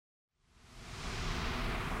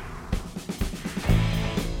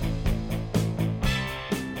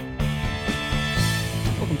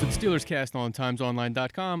SteelersCast on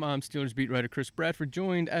timesonline.com. I'm Steelers beat writer Chris Bradford,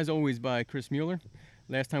 joined as always by Chris Mueller.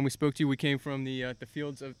 Last time we spoke to you, we came from the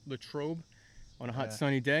fields of Latrobe on a hot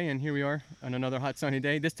sunny day, and here we are on another hot sunny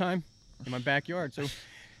day. This time in my backyard. So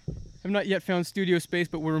I've not yet found studio space,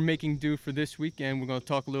 but we're making do for this week, and we're going to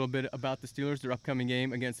talk a little bit about the Steelers, their upcoming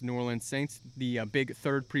game against the New Orleans Saints, the big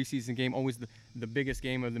third preseason game, always the biggest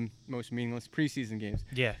game of the most meaningless preseason games.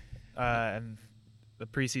 Yeah, and the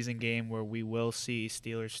preseason game where we will see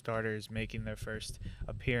Steelers starters making their first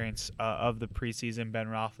appearance of the preseason. Ben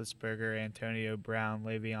Roethlisberger, Antonio Brown,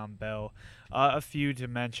 Le'Veon Bell, a few to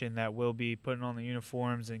mention that will be putting on the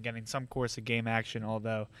uniforms and getting some course of game action,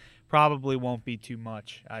 although probably won't be too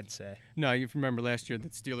much, I'd say. No, you remember last year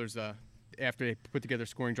that Steelers, after they put together a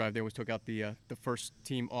scoring drive, they always took out the first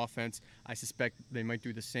team offense. I suspect they might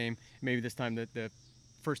do the same. Maybe this time the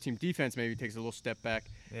first team defense maybe takes a little step back.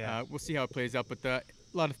 Yeah. We'll see how it plays out, but a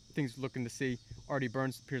lot of things looking to see. Artie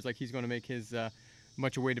Burns appears like he's going to make his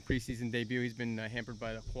much-awaited preseason debut. He's been hampered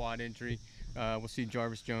by the quad injury. We'll see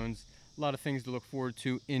Jarvis Jones. A lot of things to look forward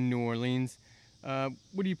to in New Orleans.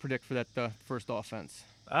 What do you predict for that first offense?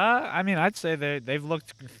 I'd say they've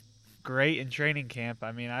looked great in training camp.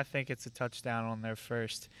 I think it's a touchdown on their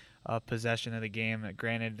first possession of the game.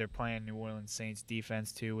 Granted, they're playing New Orleans Saints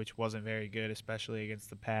defense too, which wasn't very good, especially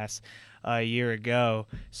against the pass a year ago.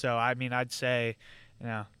 So I'd say,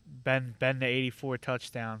 Ben the 84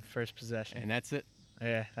 touchdown first possession, and that's it.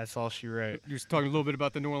 Yeah, that's all she wrote. You're talking a little bit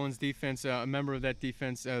about the New Orleans defense. A member of that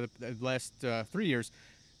defense the last 3 years,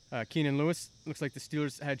 Keenan Lewis. Looks like the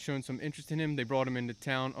Steelers had shown some interest in him. They brought him into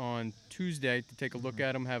town on Tuesday to take a look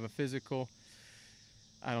at him, have a physical.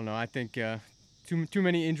 I don't know. I think too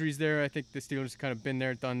many injuries there. I think the Steelers have kind of been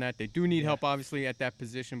there, done that. They do need help, obviously, at that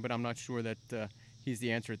position, but I'm not sure that he's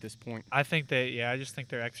the answer at this point. I just think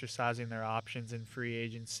they're exercising their options in free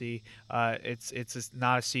agency. It's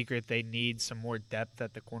not a secret they need some more depth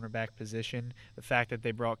at the cornerback position. The fact that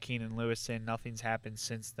they brought Keenan Lewis in, nothing's happened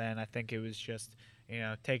since then. I think it was just,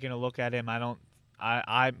 taking a look at him.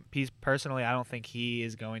 Personally, I don't think he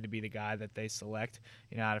is going to be the guy that they select,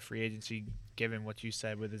 out of free agency, given what you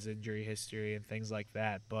said with his injury history and things like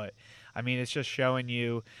that. But, it's just showing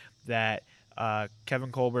you that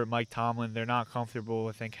Kevin Colbert, Mike Tomlin, they're not comfortable,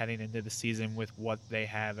 I think, heading into the season with what they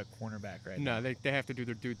have at cornerback right now. No, they have to do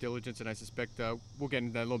their due diligence, and I suspect we'll get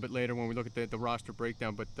into that a little bit later when we look at the roster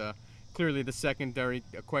breakdown. But clearly the secondary,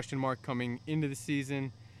 a question mark coming into the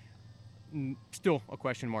season, still a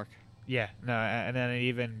question mark. Yeah, no, and then it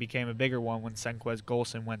even became a bigger one when Senquez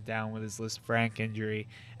Golson went down with his Liz Frank injury,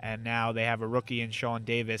 and now they have a rookie in Sean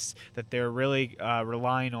Davis that they're really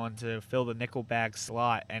relying on to fill the nickel bag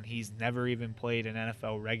slot, and he's never even played an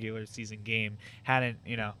NFL regular season game.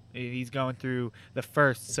 He's going through the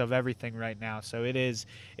firsts of everything right now, so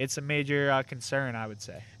it's a major concern, I would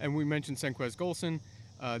say. And we mentioned Senquez Golson.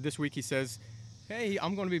 This week he says, hey,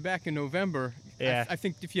 I'm going to be back in November. Yeah. I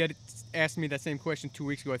think if you had asked me that same question 2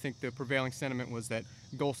 weeks ago, I think the prevailing sentiment was that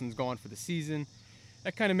Golson's gone for the season.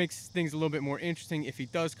 That kind of makes things a little bit more interesting. If he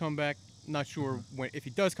does come back, not sure if he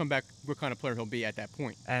does come back, what kind of player he'll be at that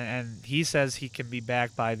point. And he says he can be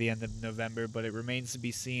back by the end of November, but it remains to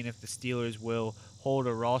be seen if the Steelers will hold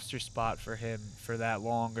a roster spot for him for that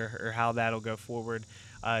long or how that'll go forward.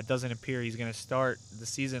 It doesn't appear he's going to start the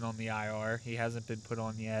season on the IR. He hasn't been put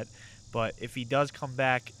on yet. But if he does come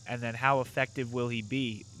back, and then how effective will he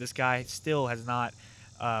be? This guy still has not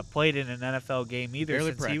played in an NFL game either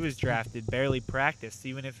since he was drafted. Barely practiced.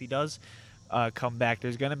 Even if he does come back,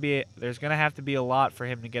 there's going to have to be a lot for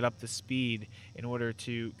him to get up to speed in order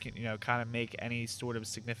to kind of make any sort of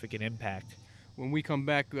significant impact. When we come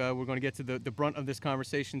back, we're going to get to the brunt of this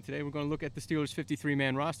conversation today. We're going to look at the Steelers'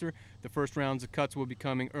 53-man roster. The first rounds of cuts will be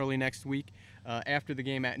coming early next week after the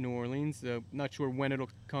game at New Orleans. Not sure when it'll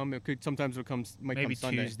come. Sometimes might come Sunday. Maybe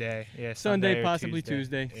Tuesday. Yeah, Sunday, possibly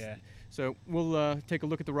Tuesday. Yeah. So we'll take a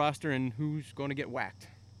look at the roster and who's going to get whacked.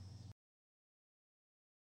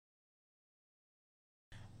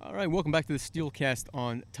 All right, welcome back to the SteelersCast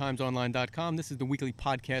on timesonline.com. This is the weekly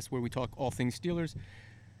podcast where we talk all things Steelers.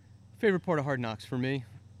 Favorite part of Hard Knocks for me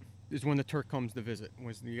is when the Turk comes to visit.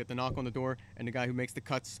 When you get the knock on the door and the guy who makes the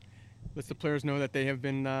cuts lets the players know that they have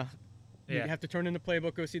been you have to turn in the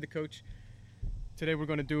playbook, go see the coach. Today we're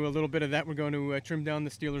going to do a little bit of that. We're going to trim down the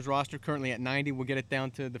Steelers roster currently at 90. We'll get it down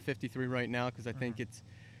to the 53 right now because I think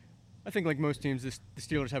I think like most teams, the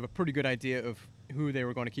Steelers have a pretty good idea of who they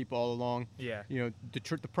were going to keep all along. Yeah.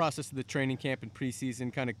 The process of the training camp and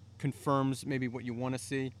preseason kind of confirms maybe what you want to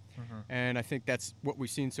see, and I think that's what we've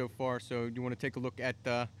seen so far. So you want to take a look at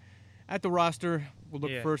the roster. We'll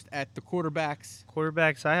look first at the quarterbacks.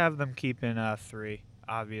 Quarterbacks, I have them keeping 3.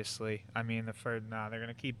 obviously. I mean, they're going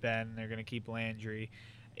to keep Ben. They're going to keep Landry.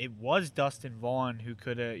 It was Dustin Vaughn who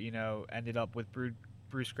could have, ended up with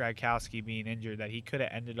Bruce Gradkowski being injured, that he could have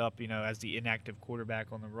ended up, as the inactive quarterback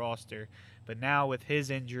on the roster. But now with his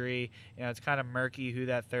injury, it's kind of murky who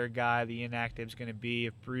that third guy, the inactive, is going to be,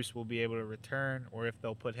 if Bruce will be able to return or if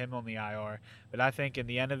they'll put him on the IR. But I think in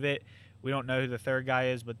the end of it, we don't know who the third guy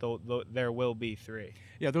is, but there will be three.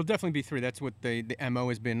 Yeah, there'll definitely be three. That's what the MO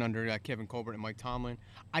has been under Kevin Colbert and Mike Tomlin.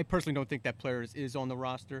 I personally don't think that player is on the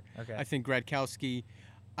roster. Okay. I think Gradkowski,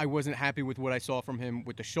 I wasn't happy with what I saw from him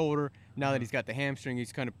with the shoulder. Now that he's got the hamstring,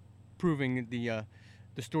 he's kind of proving the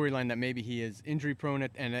storyline that maybe he is injury prone,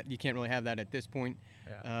 and that you can't really have that at this point.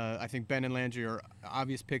 Yeah. I think Ben and Landry are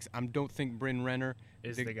obvious picks. I don't think Bryn Renner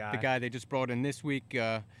is the guy. The guy they just brought in this week.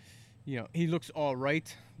 He looks all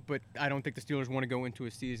right, but I don't think the Steelers want to go into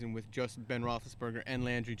a season with just Ben Roethlisberger and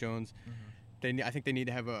Landry Jones. I think they need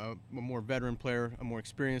to have a more veteran player, a more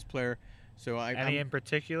experienced player. So Any in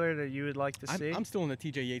particular that you would like to see? I'm still in the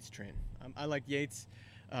TJ Yates train. I like Yates.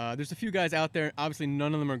 There's a few guys out there. Obviously,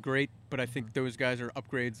 none of them are great, but I think those guys are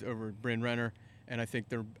upgrades over Bryn Renner, and I think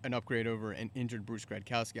they're an upgrade over an injured Bruce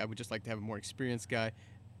Gradkowski. I would just like to have a more experienced guy.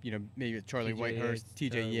 Maybe Charlie Whitehurst,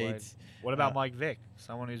 TJ Yates. What about Mike Vick?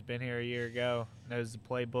 Someone who's been here a year ago, knows the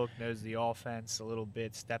playbook, knows the offense a little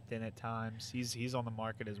bit, stepped in at times. He's on the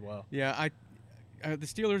market as well. Yeah, the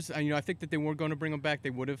Steelers, I think that they weren't going to bring him back. They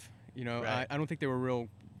would have. Right. I don't think they were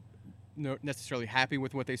necessarily happy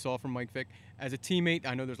with what they saw from Mike Vick. As a teammate,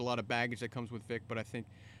 I know there's a lot of baggage that comes with Vick, but I think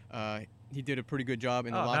he did a pretty good job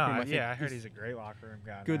in the locker room. I heard he's a great locker room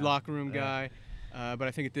guy. Good locker room guy. But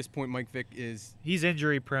I think at this point, Mike Vick he's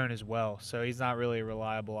injury prone as well, so he's not really a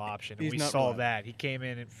reliable option. And we saw that. He came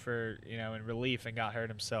in for in relief and got hurt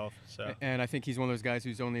himself. So. And I think he's one of those guys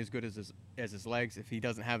who's only as good as his legs. If he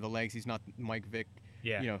doesn't have the legs, he's not Mike Vick.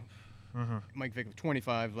 Yeah. Mike Vick of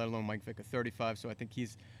 25, let alone Mike Vick of 35. So I think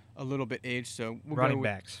he's a little bit aged. So we'll running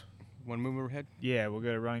backs. Want to move ahead? Yeah, we'll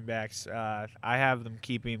go to running backs. I have them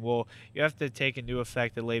keeping. Well, you have to take into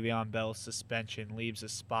effect that Le'Veon Bell's suspension leaves a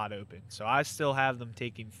spot open. So I still have them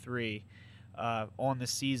taking 3 on the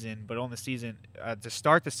season. But on the season, to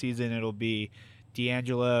start the season, it'll be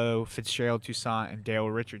D'Angelo, Fitzgerald Toussaint, and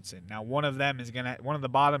Daryl Richardson. Now, one of the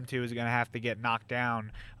bottom 2 is gonna have to get knocked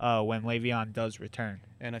down when Le'Veon does return.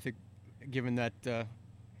 And I think, given that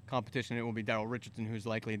competition, it will be Daryl Richardson who's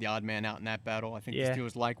likely the odd man out in that battle. I think the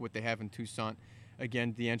Steelers like what they have in Toussaint.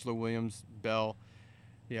 Again, D'Angelo Williams, Bell.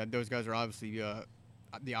 Yeah, those guys are obviously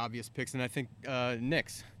the obvious picks. And I think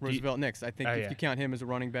Roosevelt Nix. I think if you count him as a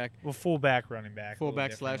running back. Well, fullback, running back.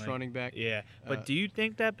 Fullback / running back. Yeah. But do you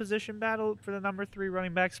think that position battle for the number 3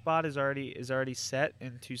 running back spot is already set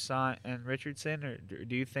in Toussaint and Richardson, or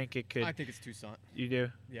do you think it could? I think it's Toussaint. You do?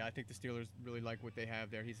 Yeah, I think the Steelers really like what they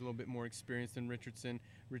have there. He's a little bit more experienced than Richardson.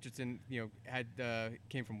 Richardson,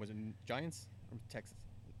 came from, was it Giants or Texas?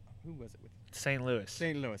 Who was it with? St. Louis.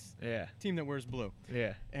 St. Louis. Yeah. Team that wears blue.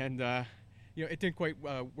 Yeah. And it didn't quite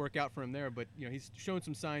work out for him there, but he's shown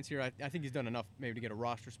some signs here. I think he's done enough maybe to get a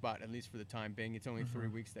roster spot, at least for the time being. It's only 3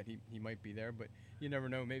 weeks that he might be there, but you never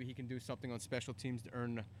know. Maybe he can do something on special teams to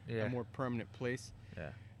earn a more permanent place.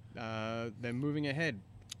 Yeah. Then moving ahead,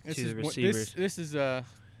 this is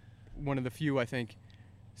one of the few, I think,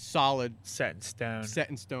 solid set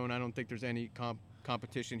in stone. I don't think there's any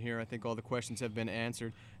competition here. I think all the questions have been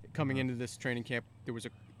answered. Coming into this training camp, there was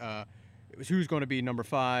it was who's going to be number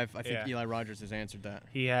 5. I think Eli Rogers has answered that.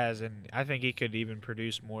 He has, and I think he could even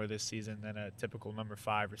produce more this season than a typical number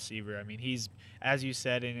 5 receiver. I mean, he's, as you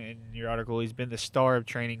said in your article, he's been the star of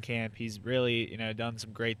training camp. He's really, done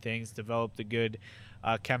some great things, developed a good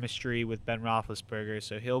chemistry with Ben Roethlisberger,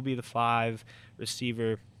 so he'll be the 5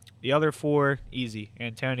 receiver. The other 4, easy.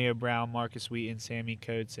 Antonio Brown, Marcus Wheaton, Sammy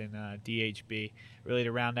Coates, and DHB. Really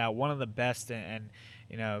to round out one of the best and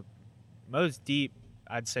most deep,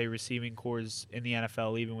 I'd say, receiving cores in the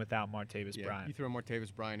NFL, even without Martavis Bryant. You throw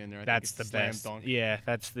Martavis Bryant in there, that's the best. Dunk. Yeah,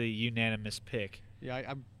 that's the unanimous pick.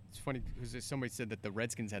 Yeah, it's funny because somebody said that the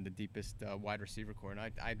Redskins had the deepest wide receiver core, and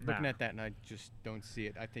I looking at that and I just don't see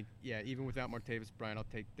it. I think, even without Martavis Bryant, I'll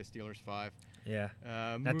take the Steelers 5. Yeah.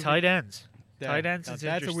 Tight ends. Tight ends is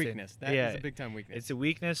that's interesting. a weakness. That is a big-time weakness. It's a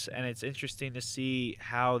weakness, and it's interesting to see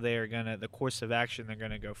how the course of action they're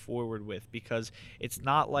going to go forward with, because it's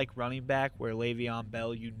not like running back where Le'Veon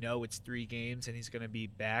Bell, it's 3 games and he's going to be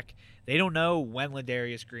back. They don't know when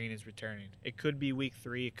Ladarius Green is returning. It could be week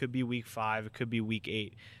 3, it could be week 5, it could be week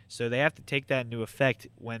 8. So they have to take that into effect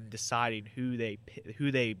when deciding who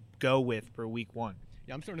they go with for week 1.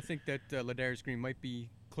 Yeah, I'm starting to think that Ladarius Green might be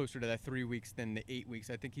closer to that 3 weeks than the 8 weeks.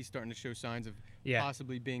 I think he's starting to show signs of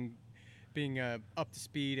possibly being being up to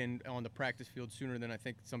speed and on the practice field sooner than I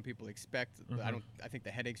think some people expect. Mm-hmm. I think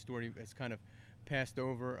the headache story has kind of passed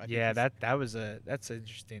over. I Yeah, think that's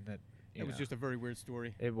interesting. it was just a very weird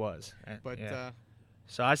story. It was, But yeah.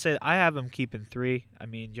 So I said I have him keeping 3. I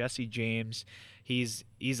mean, Jesse James, he's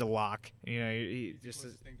a lock.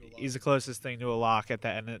 He's the closest thing to a lock at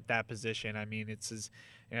that position. I mean, it's his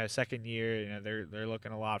second year. They're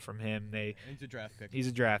looking a lot from him. He's a draft pick. He's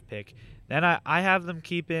a draft pick. Then I have them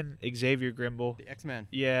keeping Xavier Grimble. The X-Man.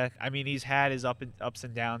 Yeah, I mean he's had his ups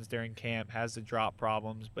and downs during camp, has the drop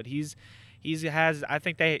problems, but I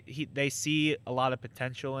think they see a lot of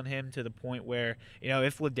potential in him to the point where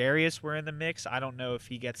if Ladarius were in the mix, I don't know if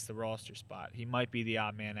he gets the roster spot. He might be the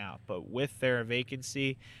odd man out, but with their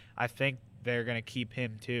vacancy, I think they're going to keep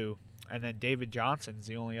him too. And then David Johnson's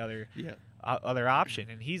the only other option,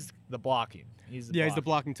 and he's the blocking. He's the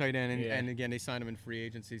blocking tight end, and again they signed him in free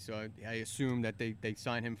agency, so I assume that they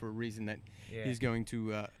signed him for a reason that he's going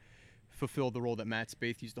to fulfill the role that Matt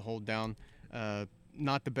Spaeth used to hold down.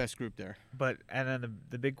 Not the best group there. And then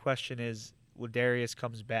the big question is, Ladarius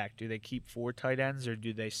comes back. Do they keep 4 tight ends, or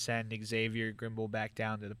do they send Xavier Grimble back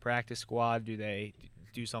down to the practice squad? Do they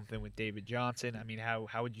do something with David Johnson? I mean, how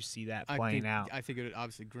would you see that playing out? I think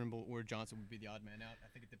obviously Grimble or Johnson would be the odd man out. I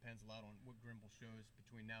think it depends a lot on what Grimble shows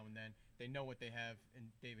between now and then. They know what they have in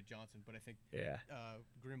David Johnson, but I think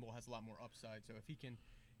Grimble has a lot more upside. So if he can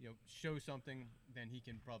show something, then he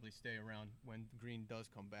can probably stay around when Green does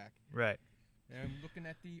come back. Right. And looking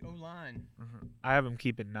at the O-line. Mm-hmm. I have him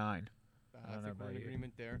keeping 9. I think we're in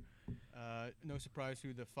agreement there. No surprise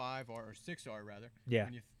who the 5 are, or 6 are, rather. Yeah.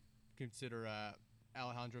 When you consider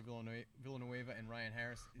Alejandro Villanueva and Ryan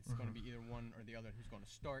Harris, it's going to be either one or the other who's going to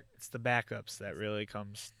start. It's the backups that really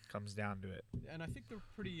comes down to it. And I think they're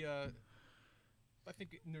pretty I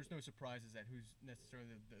think there's no surprises at who's necessarily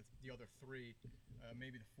the other 3.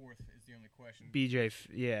 Maybe the 4th is the only question.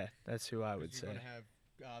 BJ, that's who I would say. You're going to have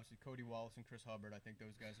obviously Cody Wallace and Chris Hubbard. I think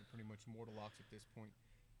those guys are pretty much mortal locks at this point.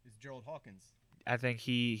 Is Gerald Hawkins? I think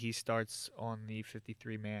he starts on the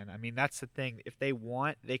 53-man. I mean, that's the thing. If they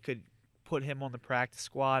want, they could put him on the practice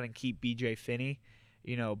squad and keep BJ Finney,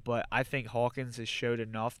 but I think Hawkins has showed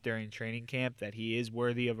enough during training camp that he is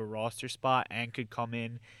worthy of a roster spot and could come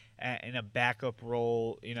in a backup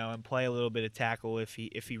role, and play a little bit of tackle if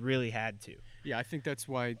he really had to. Yeah, I think that's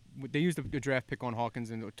why they used a draft pick on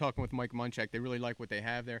Hawkins, and talking with Mike Munchak, they really like what they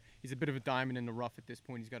have there. He's a bit of a diamond in the rough at this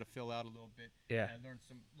point. He's got to fill out a little bit. Yeah. Learn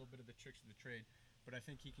a little bit of the tricks of the trade. But I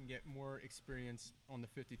think he can get more experience on the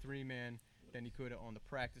 53-man than he could on the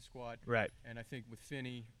practice squad. Right. And I think with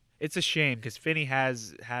Finney, it's a shame because Finney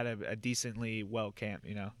has had a decently well camp,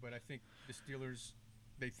 But I think the Steelers,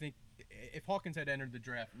 they think if Hawkins had entered the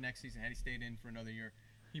draft next season, had he stayed in for another year,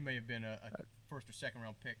 he may have been a first or second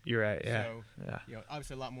round pick. You're right. Yeah. So,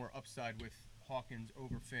 obviously a lot more upside with Hawkins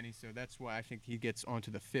over Finney. So that's why I think he gets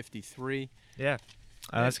onto the 53. Yeah.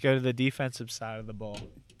 Let's go to the defensive side of the ball.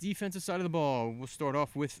 Defensive side of the ball. We'll start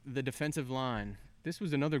off with the defensive line. This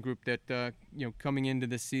was another group that, coming into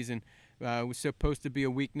this season was supposed to be a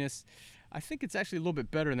weakness. I think it's actually a little bit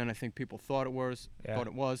better than I think people thought it was.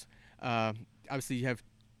 Obviously, you have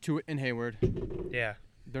Tuitt and Hayward. Yeah.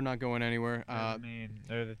 They're not going anywhere. I mean,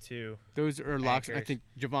 they're the 2. Those are locks. Anchors. I think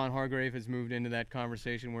Javon Hargrave has moved into that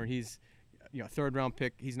conversation where he's, third-round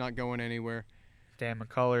pick. He's not going anywhere. Dan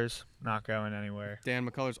McCullers not going anywhere. Dan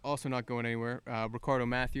McCullers also not going anywhere. Ricardo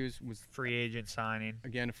Matthews was free agent signing.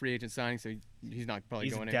 Again, a free agent signing, so he's not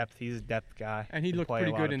probably going anywhere. He's a depth guy. And he looked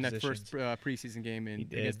pretty good in that first preseason game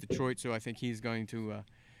against Detroit, so I think he's going to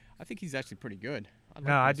I think he's actually pretty good.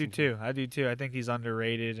 I do too. I think he's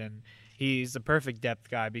underrated, and he's the perfect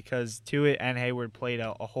depth guy because Tuitt and Hayward played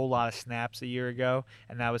a whole lot of snaps a year ago,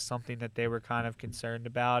 and that was something that they were kind of concerned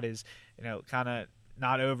about is, kind of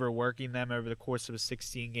not overworking them over the course of a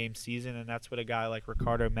 16-game season, and that's what a guy like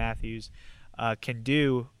Ricardo Matthews can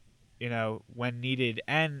do, when needed.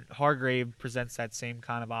 And Hargrave presents that same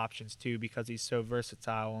kind of options too because he's so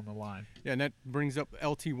versatile on the line. Yeah, and that brings up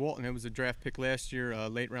L.T. Walton. It was a draft pick last year, a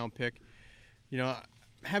late-round pick. I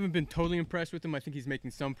haven't been totally impressed with him. I think he's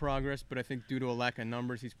making some progress, but I think due to a lack of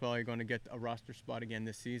numbers, he's probably going to get a roster spot again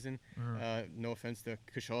this season. No offense to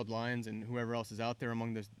Kashad Lyons and whoever else is out there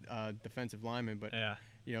among the defensive linemen, but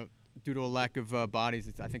due to a lack of bodies,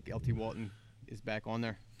 I think L.T. Walton is back on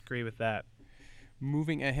there. Agree with that.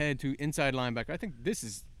 Moving ahead to inside linebacker, I think this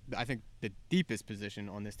is the deepest position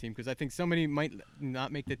on this team because I think somebody might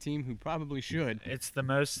not make the team who probably should. It's the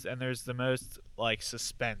most, and there's the most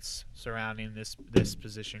suspense surrounding this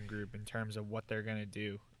position group in terms of what they're going to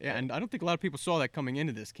do. Yeah, and I don't think a lot of people saw that coming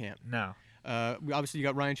into this camp. No. Obviously, you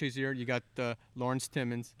got Ryan Shazier, you got Lawrence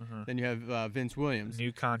Timmons, then you have Vince Williams.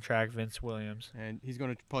 New contract, Vince Williams. And he's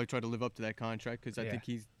going to probably try to live up to that contract because I think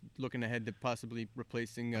he's looking ahead to possibly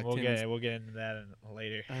replacing we'll Timmons. We'll get into that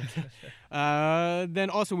later. Then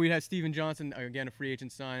also we had Steven Johnson, again, a free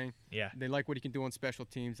agent signing. Yeah. They like what he can do on special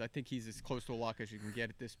teams. I think he's as close to a lock as you can get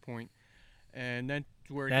at this point. And then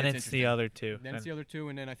where it gets it's the other two. Then it's the other two,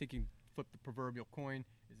 and then I think you flip the proverbial coin.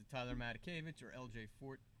 Is it Tyler Matakevich or LJ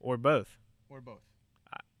Fort? Or both. Or both.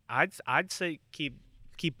 I'd say keep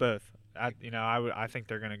both. I think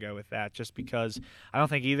they're going to go with that just because I don't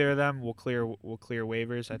think either of them will clear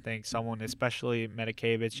waivers. I think someone, especially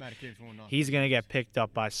Matakevich, he's going to get picked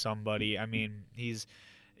up by somebody. I mean,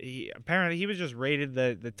 apparently he was just rated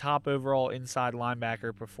the top overall inside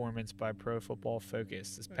linebacker performance by Pro Football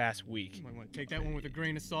Focus this past week. You might want to take that one with a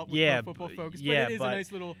grain of salt with Pro Football Focus, but it is a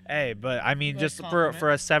nice little. Hey, but I mean, just for a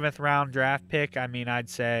 7th round draft pick, I mean, I'd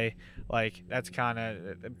say like that's kind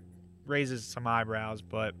of raises some eyebrows,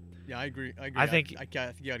 but. Yeah, I agree. I think you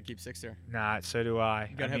got to keep 6 there. Nah, so do I.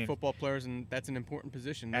 You got to have football players, and that's an important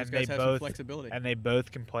position. Those and guys have some flexibility. And they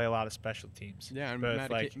both can play a lot of special teams. Yeah, and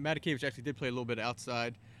Matakevich actually did play a little bit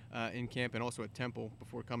outside in camp and also at Temple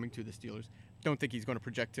before coming to the Steelers. Don't think he's going to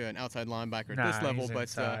project to an outside linebacker at this level, but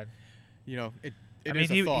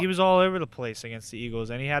he was all over the place against the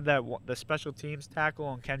Eagles, and he had the special teams tackle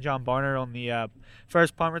on Kenjon Barner on the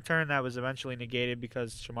first punt return that was eventually negated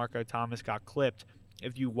because Shamarko Thomas got clipped.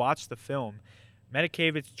 If you watch the film,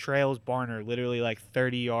 Matakevich trails Barner literally like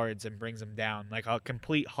 30 yards and brings him down, like a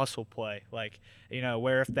complete hustle play. Like,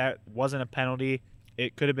 where if that wasn't a penalty,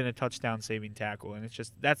 it could have been a touchdown-saving tackle. And it's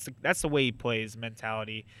just that's the way he plays,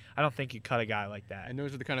 mentality. I don't think you cut a guy like that. And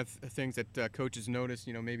those are the kind of things that coaches notice.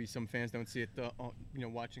 Maybe some fans don't see it,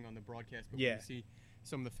 watching on the broadcast, but when you see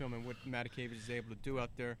some of the film and what Matakevich is able to do out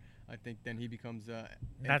there, I think then he becomes an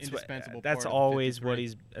indispensable part of the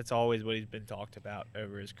 53. That's always what he's been talked about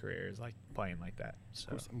over his career, is like playing like that. So of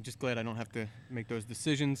course, I'm just glad I don't have to make those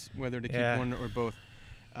decisions whether to keep one or both.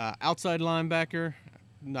 Outside linebacker,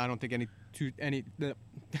 no, I don't think any.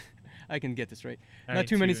 I can get this right. Not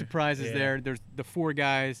too many surprises there. There's the 4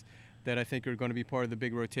 guys that I think are going to be part of the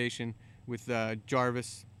big rotation with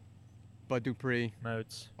Jarvis, Bud Dupree,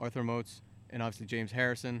 Arthur Motes, and obviously James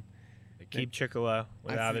Harrison. Keep Chicolo,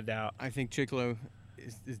 without a doubt. I think Chicolo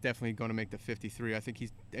is definitely going to make the 53. I think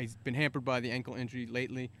he's been hampered by the ankle injury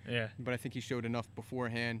lately. Yeah. But I think he showed enough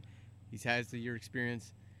beforehand. He has the year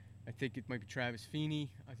experience. I think it might be Travis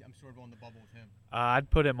Feeney. I'm sort of on the bubble with him. I'd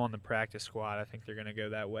put him on the practice squad. I think they're going to go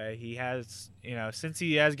that way. He has, since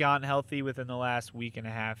he has gotten healthy within the last week and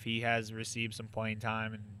a half, he has received some playing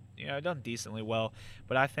time and done decently well.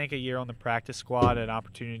 But I think a year on the practice squad, an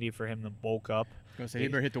opportunity for him to bulk up. I was going to say, he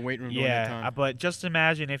better hit the weight room during that time. But just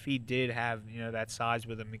imagine if he did have, that size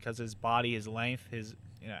with him, because his body, his length, his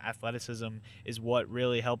athleticism is what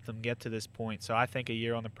really helped him get to this point. So I think a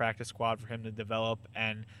year on the practice squad for him to develop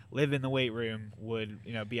and live in the weight room would,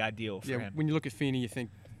 be ideal for him. When you look at Feeney, you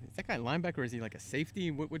think, is that guy a linebacker or is he like a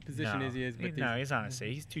safety? What position is he? He's not a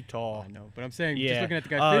safety. He's too tall. I know, but I'm saying, just looking at the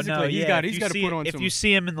guy physically, he's got to put on some. If you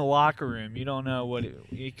see him in the locker room, you don't know what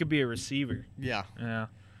he could be a receiver. Yeah. Yeah.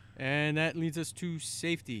 And that leads us to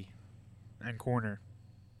safety. And corner.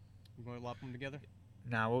 We're going to lump them together?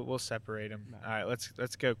 No, we'll separate them. No. All right,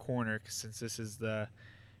 let's go corner, since this is the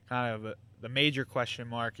kind of the major question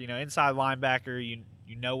mark. Inside linebacker,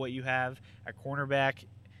 you know what you have. At cornerback,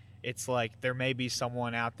 it's like there may be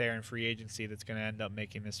someone out there in free agency that's going to end up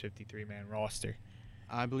making this 53-man roster.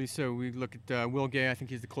 I believe so. We look at Will Gay. I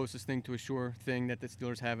think he's the closest thing to a sure thing that the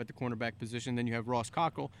Steelers have at the cornerback position. Then you have Ross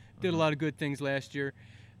Cockrell. Did a lot of good things last year.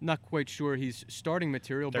 Not quite sure he's starting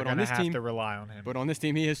material, but on this team, they're going to have to rely on him. But on this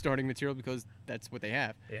team, he is starting material because that's what they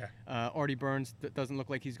have. Yeah. Artie Burns doesn't look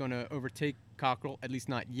like he's going to overtake Cockrell, at least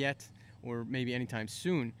not yet, or maybe anytime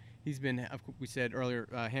soon. He's been, we said earlier,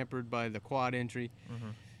 hampered by the quad injury.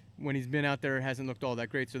 Mm-hmm. When he's been out there, it hasn't looked all that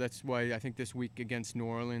great. So that's why I think this week against New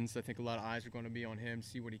Orleans, I think a lot of eyes are going to be on him,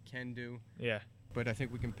 see what he can do. Yeah. But I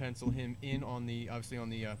think we can pencil him in on the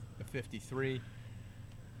 53.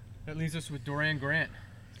 That leaves us with Duran Grant.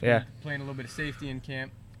 Yeah. Playing a little bit of safety in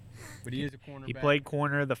camp, but he is a cornerback. He played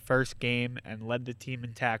corner the first game and led the team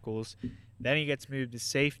in tackles. Then he gets moved to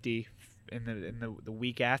safety in the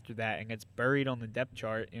week after that and gets buried on the depth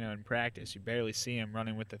chart, in practice. You barely see him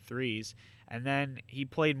running with the threes. And then he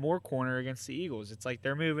played more corner against the Eagles. It's like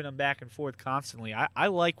they're moving him back and forth constantly. I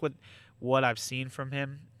like what I've seen from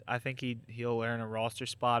him. I think he'll earn a roster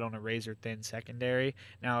spot on a razor-thin secondary.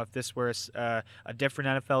 Now, if this were a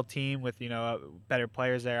different NFL team with, better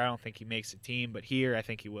players there, I don't think he makes a team. But here, I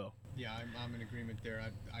think he will. Yeah, I'm in agreement there.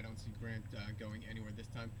 I don't see Grant going anywhere this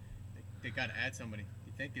time. they got to add somebody.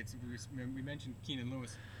 You think we mentioned Keenan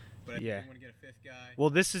Lewis, but I think they want to get a fifth guy. Well,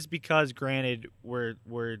 this is because, granted, we're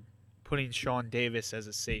putting Sean Davis as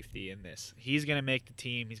a safety in this. He's going to make the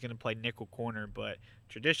team. He's going to play nickel corner, but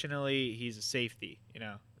traditionally he's a safety,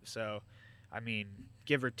 So, I mean,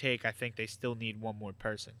 give or take, I think they still need one more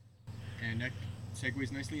person. And that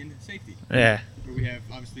segues nicely into safety. Yeah. Where we have,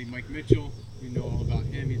 obviously, Mike Mitchell. We know all about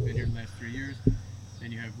him. He's been here the last 3 years.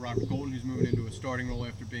 Then you have Robert Golden, who's moving into a starting role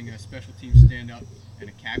after being a special team standout and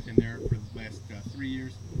a captain there for the last 3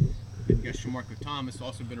 years. Then you got Shamarko Thomas,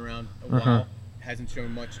 also been around a while. Hasn't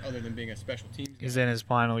shown much other than being a special teams guy. He's in his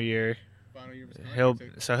final year. Final year of his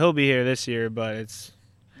contract. He'll be here this year, but it's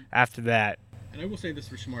after that. And I will say this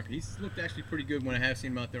for Shamarko. He's looked actually pretty good when I have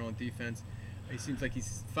seen him out there on defense. He seems like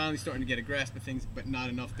he's finally starting to get a grasp of things, but not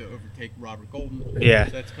enough to overtake Robert Golden. Yeah.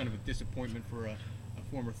 So that's kind of a disappointment for a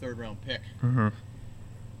former third-round pick.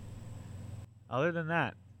 Other than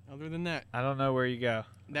that, I don't know where you go.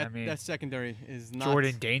 That secondary is not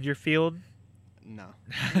Jordan Dangerfield. No.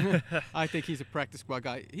 I think he's a practice squad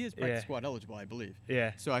guy. He is practice squad eligible, I believe.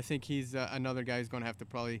 Yeah. So I think he's another guy who's going to have to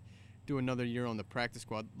probably do another year on the practice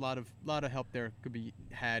squad. A lot of help there could be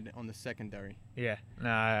had on the secondary. Yeah. No,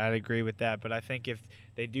 I'd agree with that. But I think if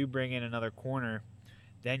they do bring in another corner,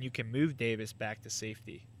 then you can move Davis back to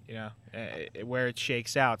safety. Where it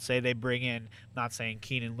shakes out. Say they bring in, not saying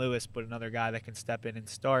Keenan Lewis, but another guy that can step in and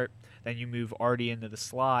start. Then you move Artie into the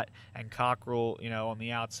slot and Cockrell, on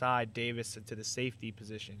the outside, Davis into the safety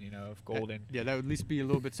position, of Golden. Yeah, that would at least be a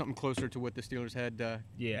little bit something closer to what the Steelers had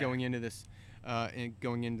going into this, and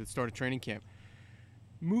going into the start of training camp.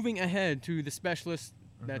 Moving ahead to the specialist,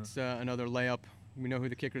 that's another layup. We know who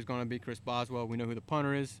the kicker is going to be, Chris Boswell. We know who the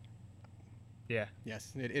punter is. Yeah.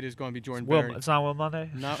 Yes, it is going to be Jordan Berry. It's not Will Monday?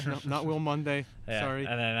 Not Will Monday. Yeah. Sorry.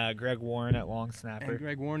 And then Greg Warren at long snapper. And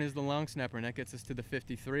Greg Warren is the long snapper, and that gets us to the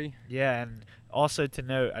 53. Yeah, and also to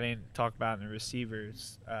note, I didn't talk about in the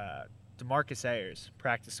receivers, DeMarcus Ayers,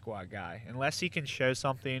 practice squad guy. Unless he can show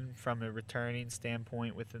something from a returning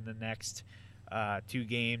standpoint within the next 2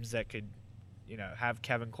 games that could, have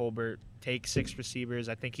Kevin Colbert take 6 receivers.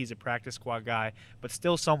 I think he's a practice squad guy, but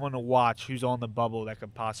still someone to watch who's on the bubble that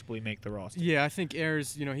could possibly make the roster. Yeah, I think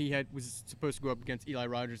Ayers, he was supposed to go up against Eli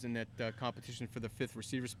Rogers in that competition for the 5th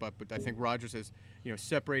receiver spot, but I think Rogers has,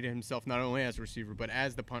 separated himself not only as a receiver but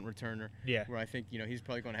as the punt returner. Yeah. Where I think, he's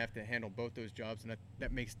probably going to have to handle both those jobs, and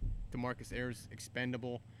that makes DeMarcus Ayers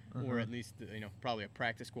expendable, or at least, probably a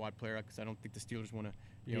practice squad player, because I don't think the Steelers want to,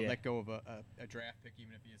 let go of a draft pick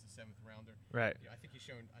even if he is a 7th rounder. Right. I think he's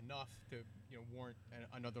shown enough to warrant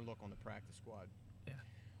another look on the practice squad. Yeah.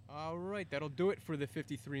 All right, that'll do it for the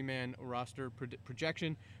 53-man roster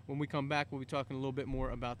projection. When we come back, we'll be talking a little bit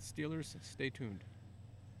more about the Steelers. Stay tuned.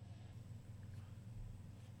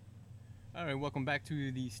 All right, welcome back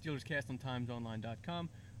to the SteelersCast on TimesOnline.com.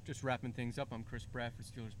 Just wrapping things up. I'm Chris Bradford,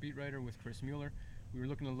 Steelers beat writer with Chris Mueller. We were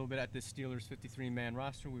looking a little bit at this Steelers 53-man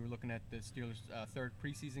roster. We were looking at the Steelers' 3rd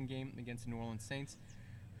preseason game against the New Orleans Saints.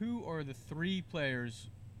 Who are the 3 players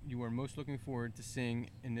you are most looking forward to seeing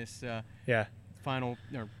in this final,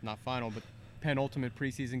 or not final, but penultimate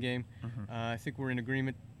preseason game? I think we're in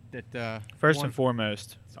agreement that first and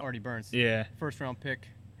foremost, it's Artie Burns. Yeah. 1st-round pick.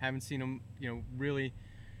 Haven't seen him, really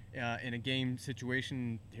in a game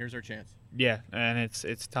situation. Here's our chance. Yeah, and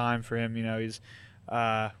it's time for him. He's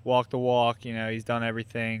walk the walk. He's done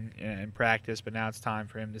everything in practice, but now it's time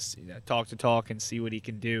for him to talk the talk and see what he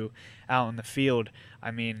can do out in the field.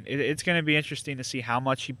 I mean, it's going to be interesting to see how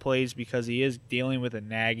much he plays, because he is dealing with a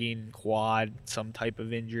nagging quad, some type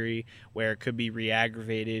of injury where it could be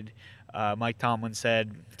re-aggravated. Mike Tomlin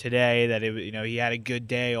said today that he had a good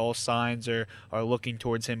day. All signs are looking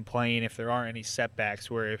towards him playing if there aren't any setbacks.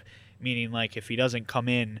 Meaning, like, if he doesn't come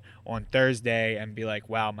in on Thursday and be like,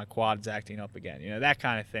 wow, my quad's acting up again, that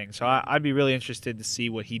kind of thing. So I'd be really interested to see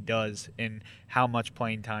what he does and how much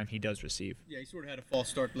playing time he does receive. Yeah, he sort of had a false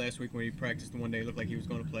start last week when he practiced one day. It looked like he was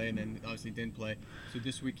going to play, and then obviously didn't play. So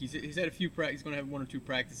this week he's had a few he's going to have 1 or 2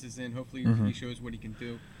 practices in. Hopefully he shows what he can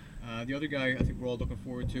do. The other guy I think we're all looking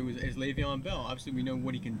forward to is Le'Veon Bell. Obviously we know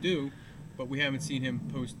what he can do, but we haven't seen him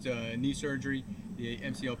post knee surgery, the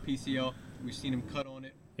MCL, PCL. We've seen him cut on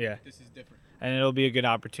it. Yeah. This is different. And it'll be a good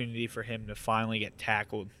opportunity for him to finally get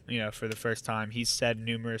tackled, for the first time. He's said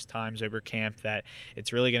numerous times over camp that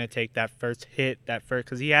it's really going to take that first hit,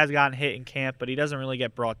 because he has gotten hit in camp, but he doesn't really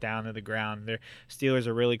get brought down to the ground. The Steelers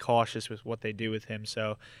are really cautious with what they do with him.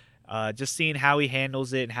 So just seeing how he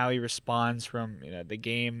handles it and how he responds from the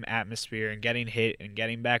game atmosphere and getting hit and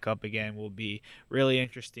getting back up again will be really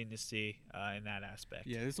interesting to see in that aspect.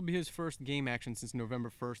 Yeah, this will be his first game action since November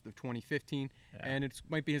 1st of 2015, Yeah. and it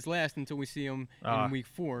might be his last until we see him in Week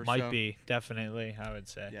 4. Might be, definitely, I would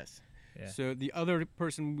say. Yes. Yeah. So the other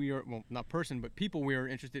person not person, but people we are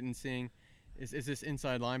interested in seeing is this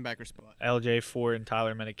inside linebacker spot. LJ Fort and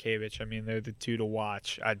Tyler Metakevich. I mean, they're the two to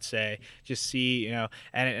watch, I'd say. Just see,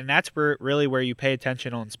 and that's really where you pay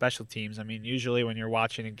attention on special teams. I mean, usually when you're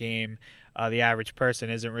watching a game, the average person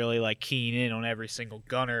isn't really like keying in on every single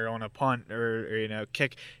gunner on a punt or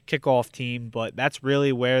kickoff team, but that's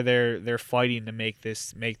really where they're fighting to make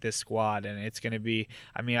this squad, and it's going to be.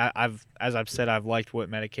 I mean, as I've said, I've liked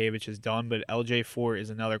what Metakevich has done, but LJ Fort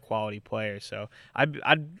is another quality player, so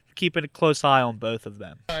I'd keep a close eye on both of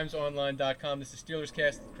them. TimesOnline.com. This is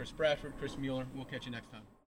SteelersCast. Chris Bradford, Chris Mueller. We'll catch you next time.